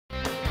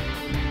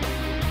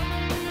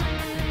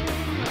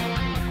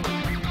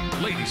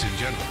Ladies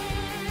and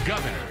gentlemen,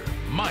 Governor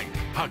Mike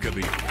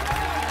Huckabee.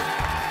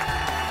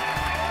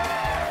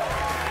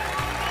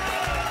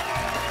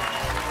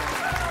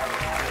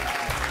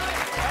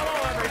 Hello,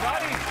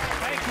 everybody.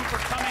 Thank you for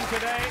coming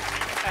today,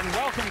 and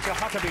welcome to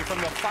Huckabee from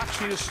the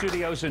Fox News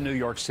studios in New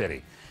York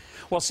City.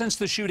 Well, since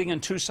the shooting in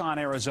Tucson,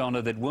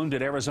 Arizona that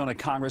wounded Arizona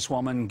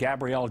Congresswoman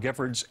Gabrielle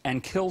Giffords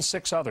and killed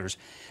 6 others,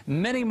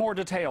 many more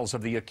details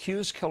of the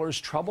accused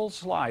killer's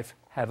troubled life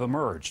have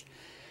emerged.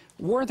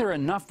 Were there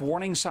enough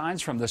warning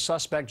signs from the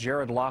suspect,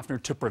 Jared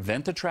Loughner, to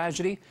prevent the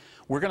tragedy?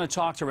 We're going to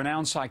talk to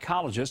renowned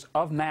psychologist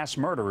of mass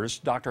murderers,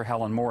 Dr.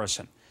 Helen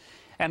Morrison.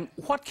 And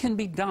what can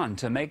be done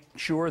to make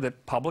sure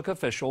that public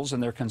officials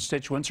and their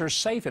constituents are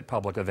safe at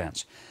public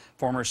events?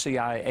 Former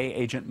CIA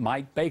agent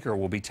Mike Baker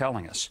will be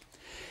telling us.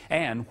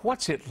 And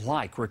what's it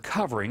like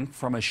recovering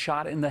from a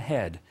shot in the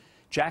head?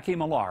 Jackie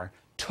Millar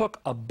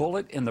took a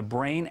bullet in the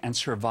brain and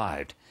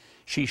survived.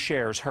 She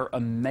shares her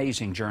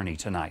amazing journey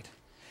tonight.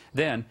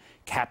 Then,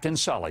 Captain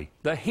Sully,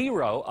 the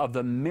hero of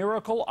the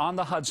Miracle on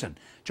the Hudson,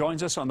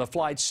 joins us on the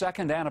flight's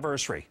 2nd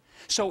anniversary.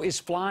 So is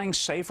flying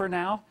safer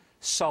now?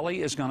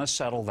 Sully is going to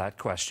settle that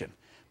question.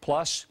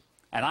 Plus,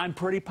 and I'm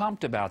pretty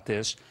pumped about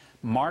this,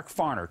 Mark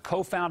Farner,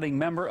 co-founding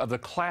member of the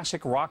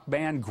classic rock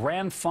band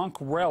Grand Funk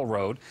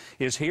Railroad,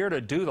 is here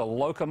to do the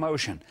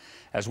locomotion,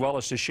 as well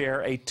as to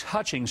share a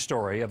touching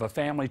story of a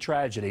family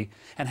tragedy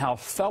and how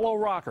fellow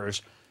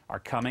rockers are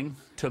coming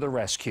to the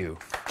rescue.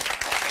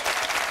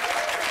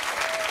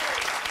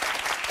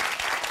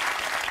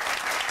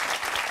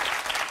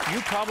 You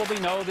probably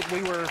know that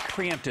we were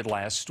preempted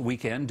last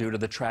weekend due to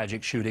the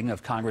tragic shooting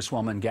of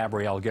Congresswoman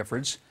Gabrielle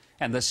Giffords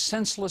and the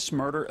senseless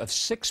murder of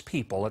 6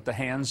 people at the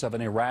hands of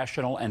an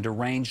irrational and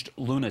deranged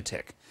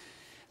lunatic.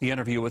 The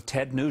interview with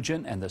Ted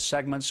Nugent and the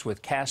segments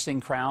with Casting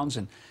Crowns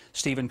and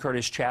Stephen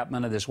Curtis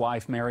Chapman and his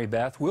wife Mary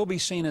Beth will be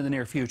seen in the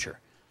near future.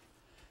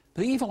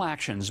 The evil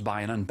actions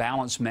by an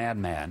unbalanced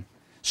madman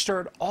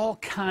stirred all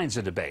kinds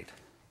of debate.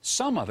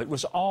 Some of it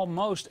was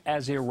almost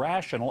as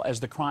irrational as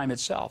the crime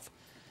itself.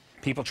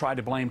 People tried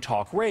to blame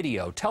talk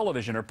radio,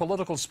 television, or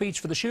political speech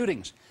for the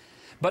shootings.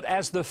 But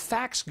as the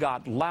facts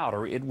got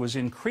louder, it was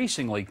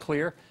increasingly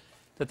clear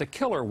that the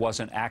killer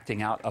wasn't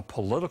acting out a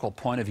political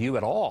point of view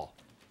at all.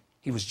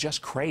 He was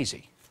just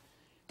crazy.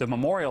 The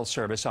memorial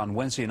service on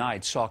Wednesday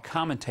night saw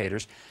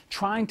commentators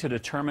trying to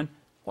determine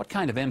what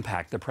kind of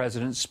impact the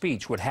president's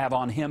speech would have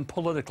on him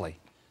politically.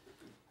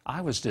 I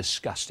was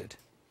disgusted.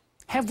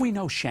 Have we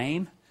no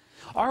shame?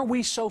 Are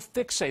we so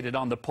fixated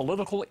on the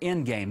political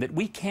endgame that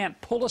we can't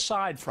pull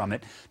aside from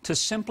it to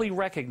simply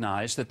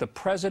recognize that the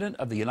President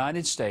of the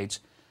United States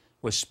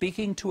was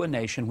speaking to a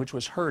nation which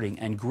was hurting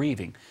and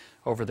grieving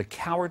over the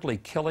cowardly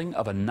killing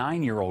of a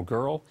 9-year-old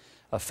girl,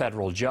 a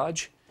federal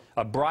judge,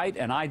 a bright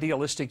and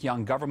idealistic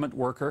young government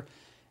worker,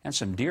 and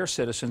some dear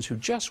citizens who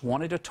just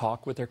wanted to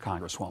talk with their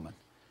congresswoman?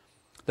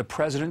 The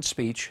President's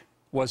speech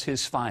was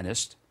his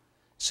finest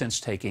since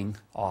taking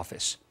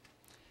office.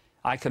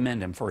 I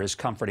commend him for his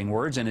comforting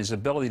words and his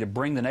ability to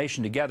bring the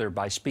nation together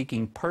by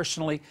speaking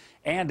personally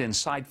and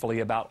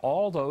insightfully about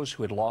all those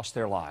who had lost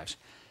their lives.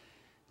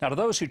 Now, to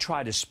those who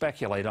try to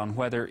speculate on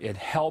whether it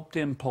helped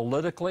him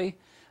politically,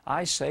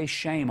 I say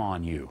shame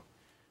on you.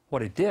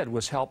 What it did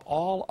was help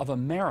all of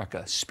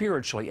America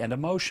spiritually and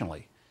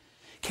emotionally.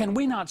 Can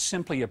we not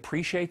simply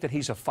appreciate that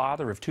he's a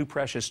father of 2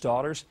 precious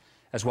daughters,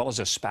 as well as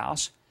a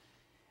spouse?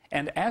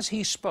 And as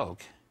he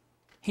spoke,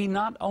 he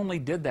not only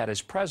did that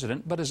as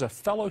president, but as a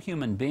fellow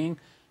human being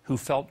who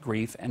felt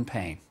grief and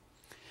pain.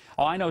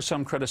 Oh, I know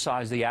some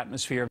criticize the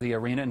atmosphere of the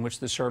arena in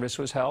which the service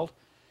was held.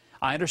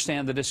 I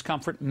understand the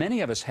discomfort many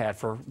of us had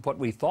for what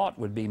we thought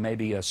would be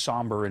maybe a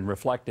somber and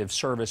reflective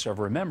service of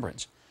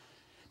remembrance.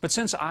 But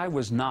since I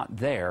was not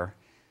there,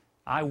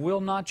 I will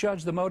not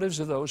judge the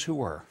motives of those who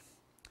were.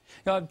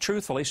 You know,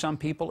 truthfully, some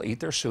people eat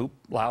their soup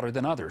louder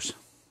than others.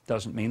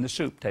 Doesn't mean the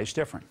soup tastes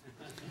different.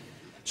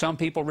 Some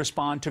people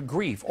respond to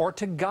grief or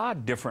to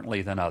God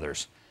differently than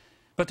others.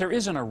 But there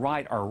isn't a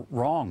right or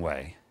wrong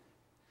way.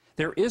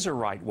 There is a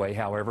right way,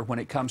 however, when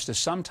it comes to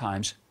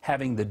sometimes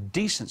having the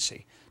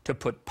decency to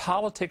put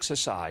politics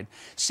aside,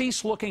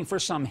 cease looking for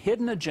some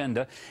hidden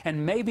agenda,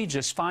 and maybe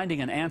just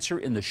finding an answer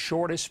in the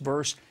shortest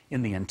verse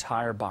in the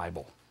entire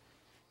Bible.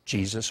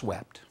 Jesus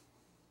wept.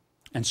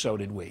 And so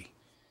did we.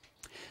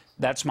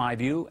 That's my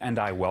view, and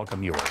I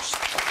welcome yours.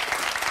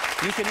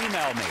 You can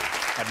email me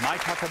at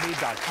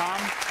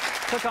MikeHuckabee.com.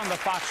 Click on the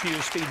Fox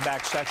News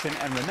feedback section,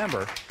 and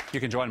remember, you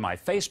can join my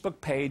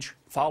Facebook page,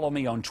 follow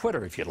me on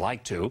Twitter if you'd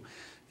like to.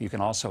 You can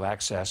also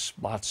access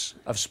lots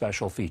of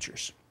special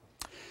features.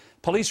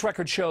 Police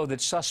records show that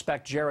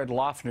suspect Jared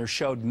Loughner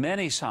showed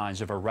many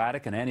signs of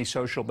erratic and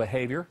antisocial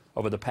behavior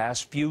over the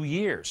past few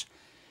years.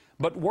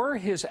 But were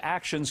his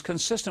actions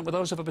consistent with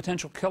those of a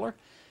potential killer?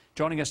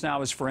 Joining us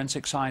now is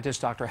forensic scientist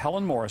Dr.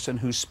 Helen Morrison,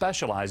 who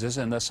specializes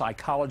in the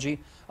psychology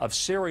of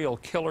serial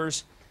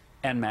killers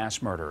and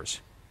mass murderers.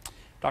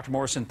 Dr.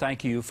 Morrison,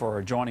 thank you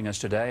for joining us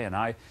today, and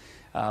I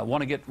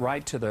want to get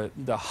right to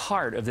the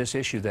heart of this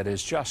issue that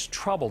has just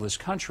troubled this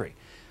country.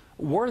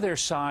 Were there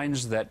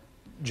signs that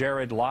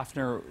Jared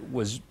Loeffner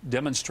was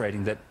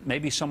demonstrating that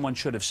maybe someone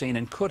should have seen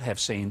and could have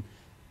seen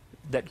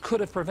that could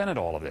have prevented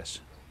all of this?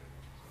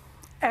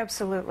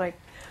 Absolutely.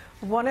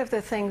 One of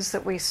the things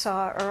that we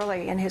saw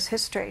early in his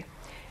history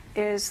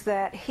is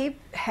that he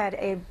had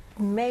a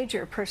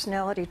major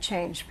personality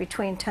change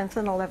between 10th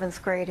and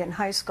 11th grade in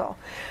high school.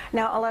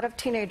 Now, a lot of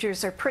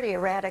teenagers are pretty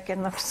erratic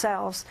in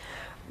themselves,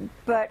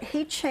 but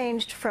he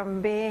changed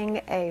from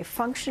being a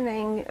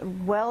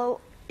functioning,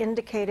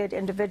 well-indicated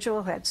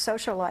individual who had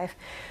social life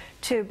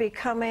to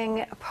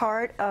becoming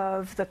part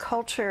of the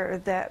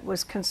culture that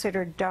was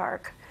considered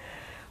dark.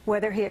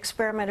 Whether he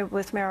experimented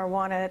with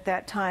marijuana at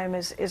that time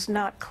is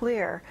not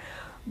clear,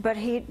 but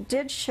he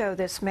did show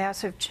this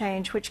massive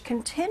change, which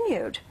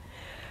continued.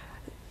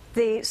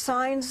 The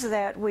signs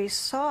that we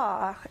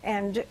saw,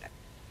 and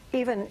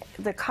even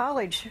the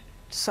college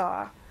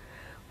saw,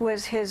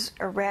 was his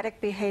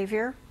erratic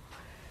behavior,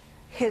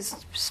 his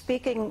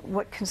speaking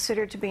what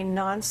considered to be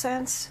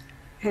nonsense,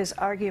 his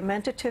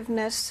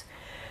argumentativeness,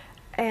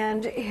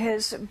 and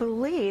his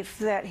belief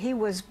that he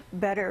was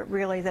better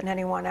really than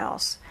anyone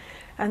else.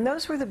 And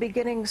those were the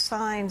beginning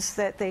signs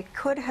that they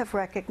could have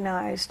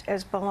recognized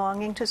as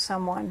belonging to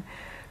someone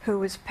who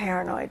was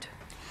paranoid.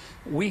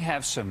 We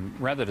have some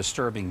rather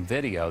disturbing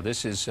video.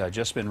 This has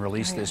just been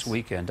released this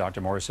weekend, Dr.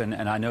 Morrison,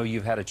 and I know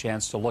you've had a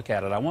chance to look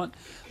at it. I want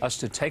us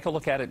to take a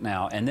look at it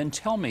now and then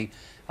tell me,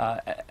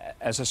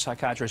 as a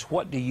psychiatrist,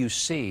 what do you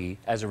see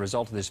as a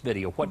result of this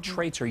video? What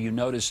traits are you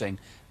noticing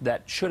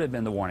that should have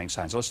been the warning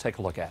signs? Let's take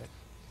a look at it.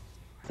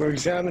 We're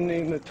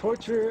examining the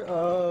torture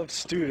of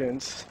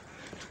students.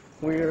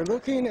 We are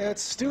looking at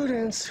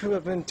students who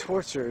have been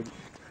tortured.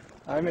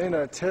 I'm in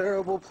a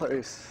terrible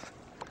place.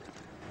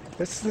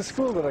 It's the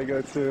school that I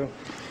go to.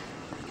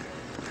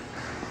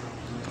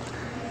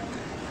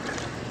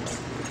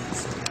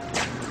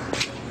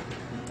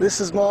 This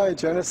is my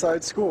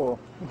genocide school,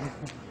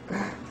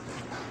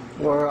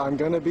 where I'm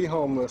going to be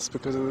homeless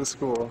because of the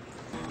school.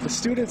 The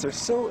students are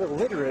so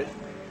illiterate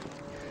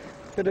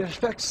that it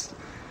affects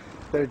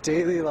their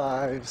daily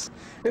lives.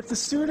 If the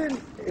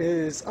student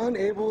is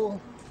unable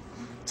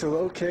to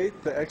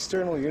locate the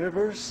external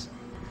universe,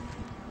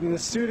 then the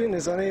student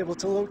is unable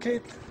to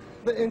locate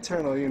the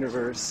internal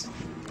universe.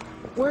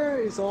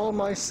 Where is all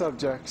my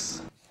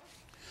subjects?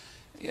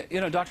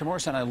 You know, Dr.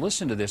 Morrison, I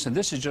listened to this, and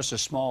this is just a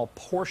small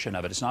portion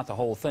of it. It's not the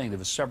whole thing. There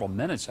was several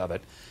minutes of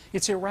it.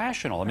 It's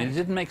irrational. I mean, it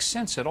didn't make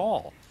sense at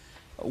all.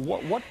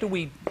 What do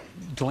we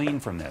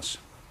glean from this?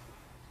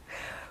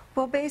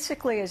 Well,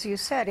 basically, as you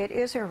said, it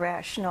is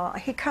irrational.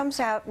 He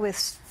comes out with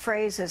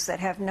phrases that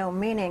have no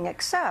meaning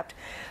except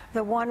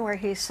the one where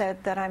he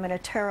said that I'm in a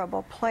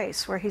terrible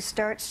place, where he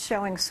starts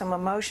showing some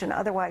emotion.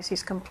 Otherwise,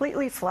 he's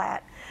completely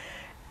flat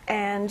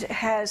and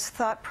has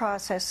thought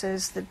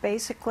processes that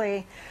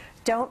basically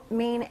don't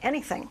mean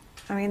anything.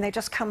 I mean, they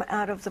just come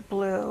out of the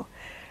blue,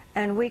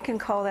 and we can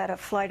call that a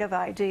flight of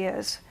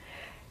ideas.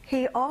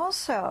 He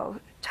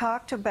also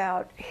talked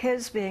about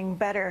his being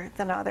better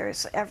than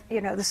others. You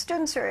know, the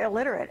students are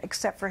illiterate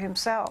except for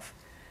himself.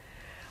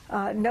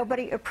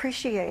 Nobody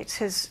appreciates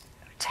his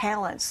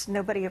talents.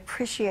 Nobody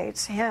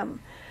appreciates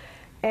him.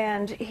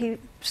 And he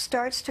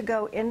starts to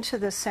go into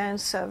the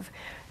sense of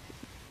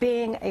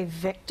being a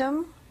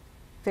victim,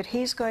 that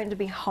he's going to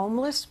be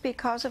homeless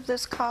because of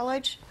this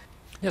college.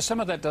 Yeah, some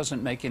of that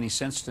doesn't make any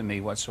sense to me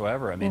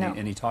whatsoever. I mean,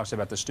 and he talks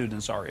about the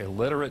students are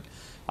illiterate.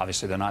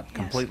 Obviously, they're not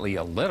completely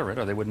illiterate,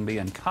 or they wouldn't be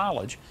in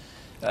college.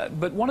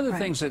 But one of the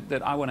things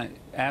that I want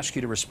to ask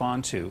you to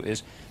respond to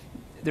is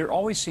there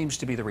always seems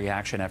to be the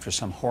reaction after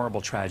some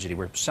horrible tragedy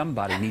where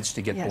somebody needs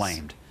to get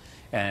blamed.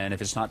 And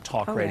if it's not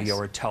talk radio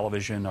or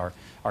television or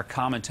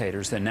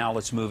commentators, then now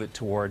let's move it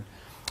toward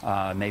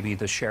maybe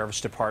the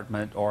sheriff's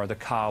department or the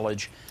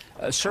college.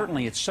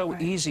 Certainly, it's so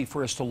easy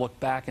for us to look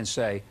back and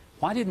say,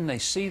 why didn't they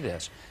see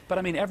this? But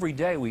I mean, every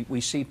day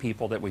we see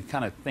people that we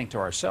kind of think to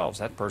ourselves,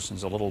 that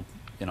person's a little,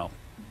 you know,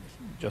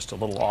 just a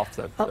little off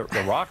the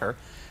rocker,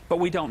 but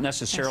we don't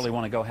necessarily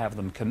want to go have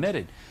them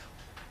committed.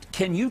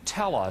 Can you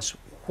tell us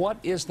what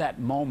is that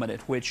moment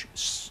at which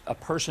a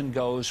person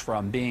goes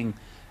from being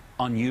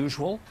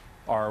unusual,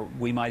 or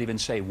we might even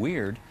say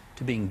weird,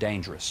 to being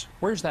dangerous?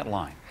 Where's that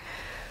line?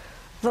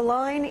 The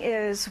line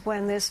is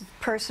when this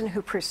person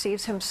who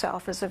perceives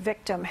himself as a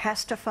victim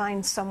has to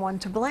find someone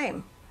to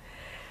blame.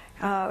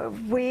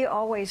 We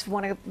always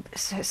want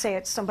to say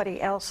it's somebody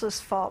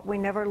else's fault. We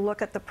never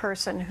look at the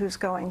person who's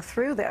going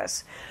through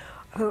this,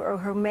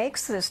 who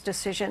makes this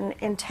decision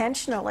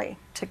intentionally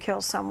to kill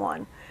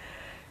someone.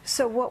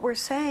 So what we're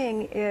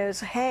saying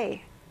is,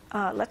 hey,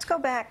 let's go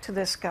back to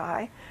this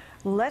guy.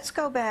 Let's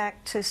go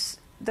back to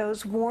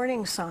those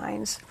warning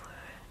signs.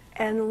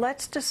 And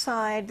let's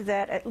decide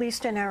that, at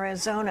least in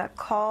Arizona,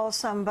 call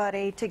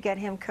somebody to get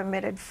him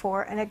committed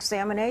for an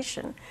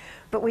examination.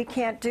 But we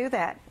can't do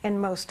that in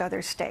most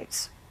other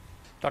states.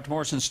 Dr.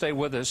 Morrison, stay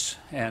with us,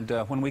 and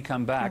when we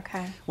come back,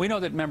 we know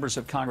that members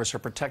of Congress are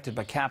protected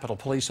by Capitol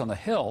Police on the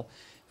Hill,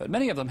 but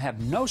many of them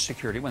have no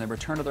security when they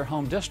return to their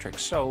home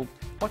districts. So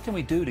what can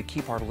we do to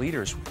keep our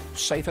leaders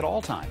safe at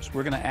all times?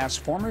 We're going to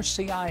ask former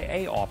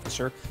CIA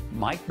officer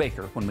Mike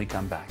Baker when we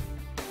come back.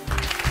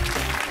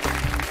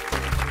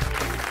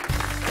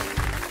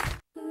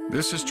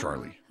 This is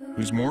Charlie,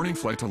 whose morning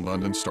flight to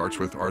London starts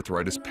with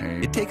arthritis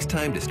pain. It takes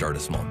time to start a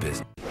small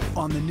business.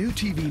 On the new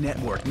TV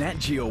network, Nat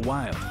Geo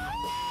Wild,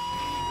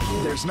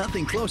 there's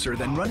nothing closer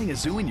than running a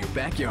zoo in your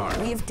backyard.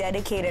 We've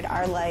dedicated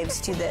our lives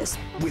to this.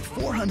 With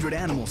 400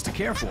 animals to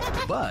care for,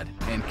 Bud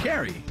and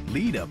Carrie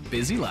lead a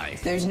busy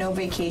life. There's no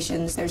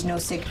vacations, there's no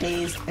sick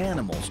days.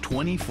 Animals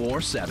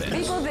 24/7.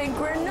 People think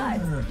we're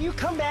nuts. You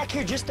come back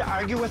here just to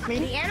argue with me?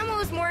 The animal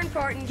is more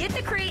important. Get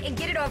the crate and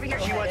get it over here.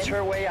 She wants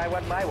her way, I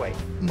want my way.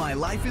 My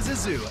Life is a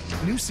Zoo.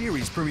 New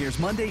series premieres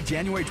Monday,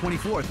 January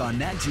 24th on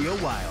Nat Geo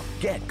Wild.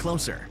 Get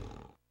closer.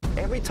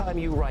 Every time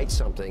you write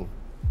something,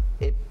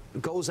 it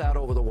goes out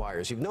over the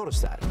wires. You've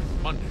noticed that.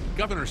 Monday,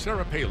 Governor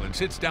Sarah Palin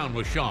sits down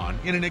with Sean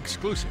in an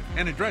exclusive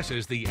and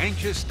addresses the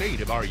anxious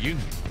state of our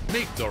union.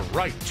 Make the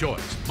right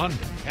choice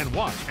Monday and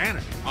watch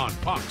Hannity on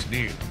Fox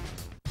News.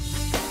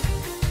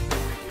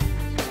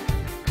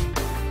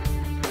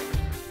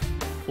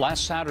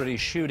 Last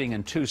Saturday's shooting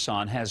in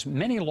Tucson has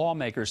many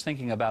lawmakers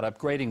thinking about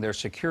upgrading their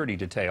security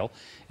detail,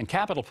 and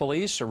Capitol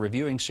Police are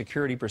reviewing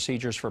security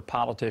procedures for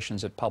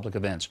politicians at public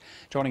events.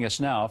 Joining us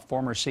now,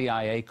 former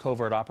CIA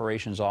Covert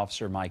Operations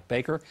Officer Mike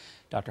Baker.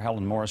 Dr.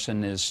 Helen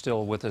Morrison is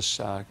still with us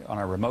on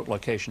our remote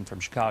location from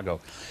Chicago.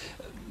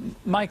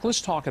 Mike,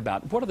 let's talk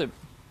about what are the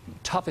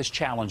toughest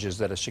challenges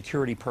that a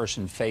security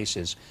person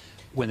faces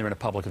when they're in a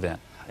public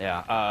event?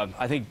 Yeah,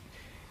 I think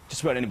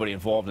just about anybody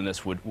involved in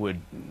this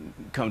would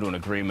come to an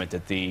agreement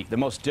that the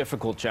most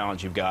difficult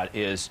challenge you've got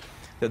is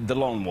the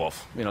lone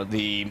wolf, you know,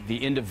 the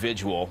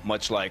individual,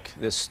 much like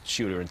this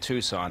shooter in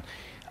Tucson,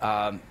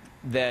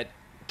 that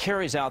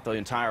carries out the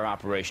entire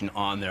operation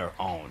on their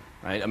own,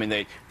 right? I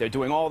mean, they're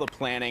doing all the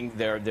planning,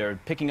 they're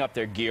picking up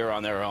their gear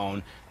on their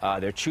own,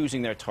 they're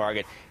choosing their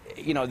target.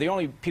 You know, the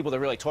only people they're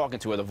really talking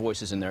to are the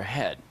voices in their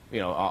head, you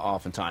know,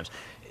 oftentimes.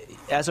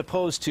 As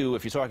opposed to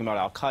if you're talking about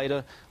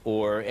Al-Qaeda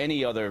or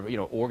any other, you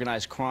know,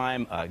 organized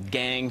crime,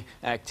 gang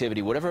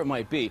activity, whatever it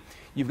might be,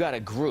 you've got a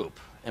group.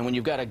 And when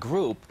you've got a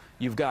group,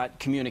 you've got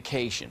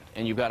communication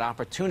and you've got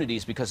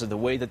opportunities because of the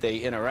way that they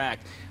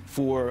interact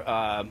for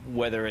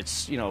whether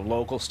it's, you know,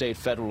 local, state,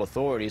 federal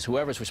authorities,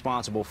 whoever's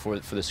responsible for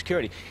the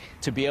security,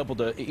 to be able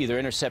to either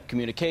intercept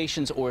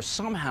communications or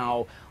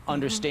somehow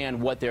understand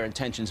what their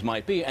intentions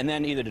might be, and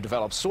then either to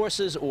develop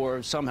sources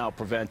or somehow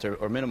prevent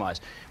or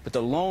minimize. But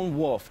the lone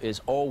wolf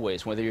is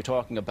always, whether you're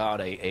talking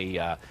about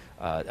a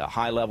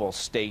high-level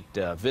state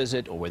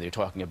visit or whether you're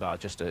talking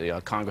about just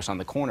a Congress on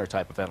the corner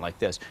type event like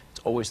this, it's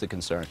always the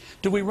concern.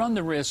 Do we run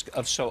the risk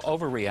of so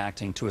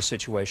overreacting to a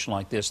situation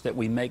like this that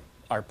we make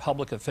our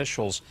public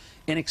officials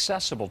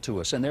inaccessible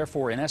to us and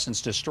therefore, in essence,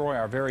 destroy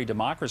our very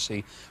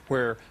democracy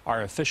where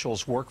our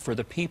officials work for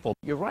the people?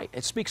 You're right.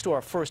 It speaks to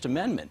our First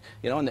Amendment,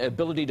 you know, and the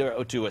ability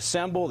to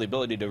assemble, the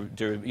ability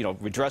to you know,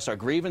 redress our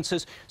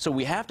grievances. So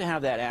we have to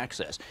have that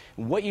access.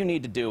 What you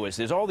need to do is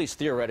there's all these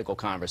theoretical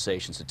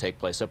conversations that take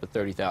place up at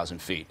 30,000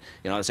 feet.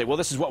 You know, they say, well,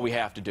 this is what we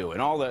have to do. And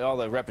all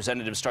the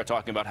representatives start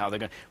talking about how they're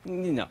going to,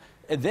 you know.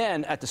 And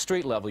then at the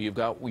street level, you've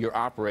got your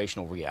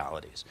operational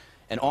realities.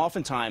 And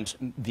oftentimes,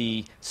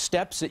 the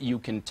steps that you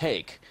can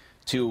take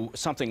to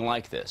something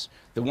like this,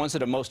 the ones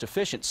that are most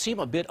efficient, seem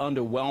a bit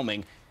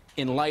underwhelming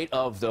in light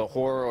of the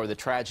horror or the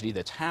tragedy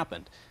that's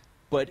happened.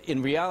 But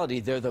in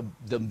reality, they're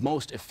the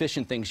most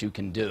efficient things you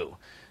can do.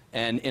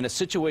 And in a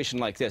situation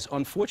like this,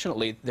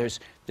 unfortunately,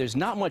 there's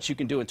not much you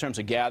can do in terms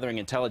of gathering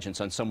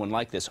intelligence on someone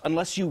like this,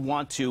 unless you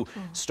want to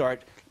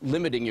start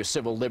limiting your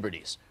civil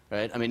liberties.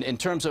 Right? I mean, in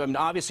terms of, I mean,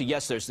 obviously,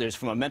 yes, there's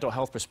from a mental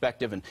health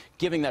perspective and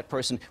giving that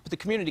person, but the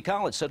community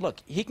college said, look,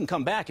 he can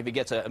come back if he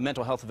gets a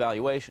mental health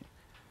evaluation.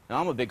 Now,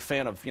 I'm a big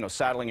fan of, you know,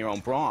 saddling your own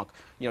bronc.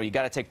 You know, you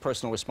got to take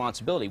personal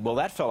responsibility. Well,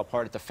 that fell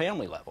apart at the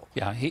family level.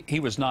 Yeah, he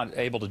was not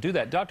able to do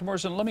that. Dr.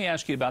 Morrison, let me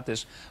ask you about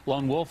this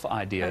lone wolf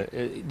idea.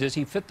 Does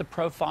he fit the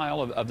profile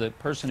of the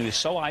person who is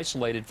so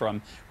isolated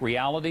from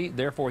reality,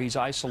 therefore he's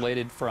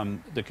isolated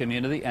from the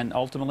community and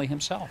ultimately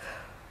himself?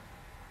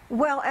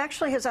 Well,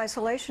 actually, his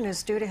isolation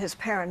is due to his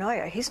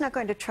paranoia. He's not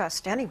going to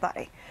trust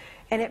anybody.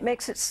 And it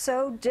makes it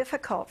so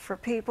difficult for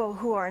people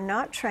who are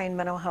not trained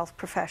mental health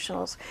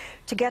professionals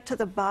to get to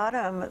the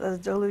bottom of the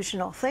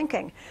delusional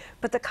thinking.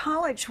 But the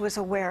college was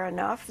aware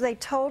enough. They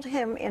told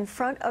him in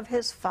front of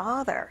his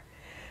father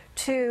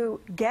to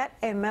get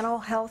a mental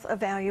health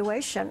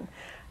evaluation.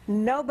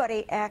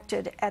 Nobody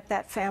acted at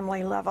that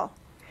family level.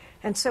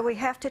 And so we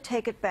have to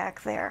take it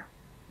back there.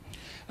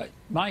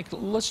 Mike,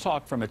 let's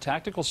talk from a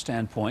tactical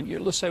standpoint.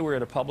 Let's say we're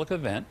at a public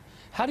event.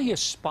 How do you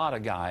spot a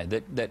guy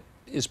that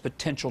is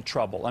potential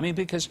trouble? I mean,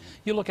 because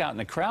you look out in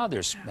the crowd,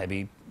 there's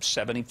maybe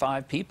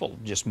 75 people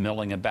just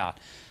milling about.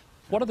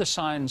 What are the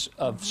signs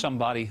of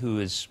somebody who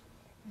is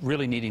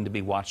really needing to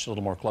be watched a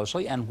little more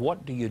closely, and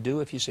what do you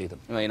do if you see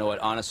them? Well, you know what,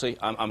 honestly,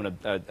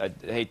 I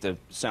hate to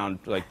sound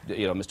like,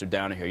 you know, Mr.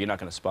 Downer here. You're not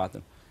going to spot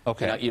them.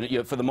 Okay.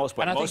 You, for the most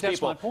part, and I most think that's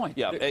people, my point.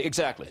 Yeah,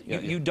 exactly.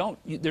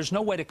 There's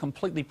no way to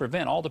completely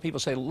prevent. All the people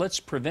say, let's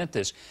prevent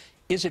this.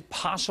 Is it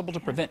possible to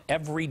prevent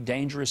every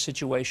dangerous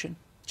situation?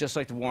 Just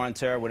like the war on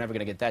terror, we're never going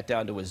to get that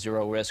down to a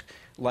zero risk.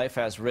 Life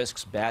has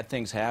risks. Bad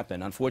things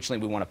happen.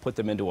 Unfortunately, we want to put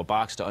them into a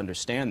box to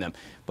understand them.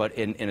 But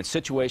in a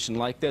situation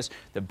like this,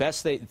 the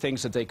best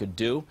things that they could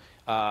do,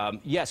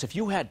 yes, if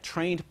you had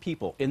trained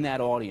people in that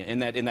audience,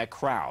 in that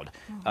crowd,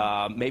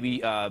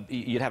 maybe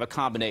you'd have a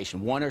combination.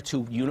 1 or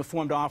 2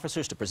 uniformed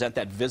officers to present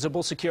that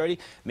visible security,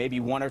 maybe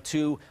 1 or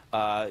 2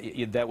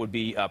 that would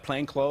be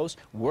plainclothes,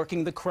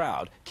 working the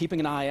crowd, keeping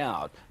an eye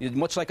out,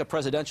 much like a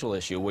presidential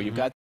issue where you've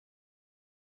got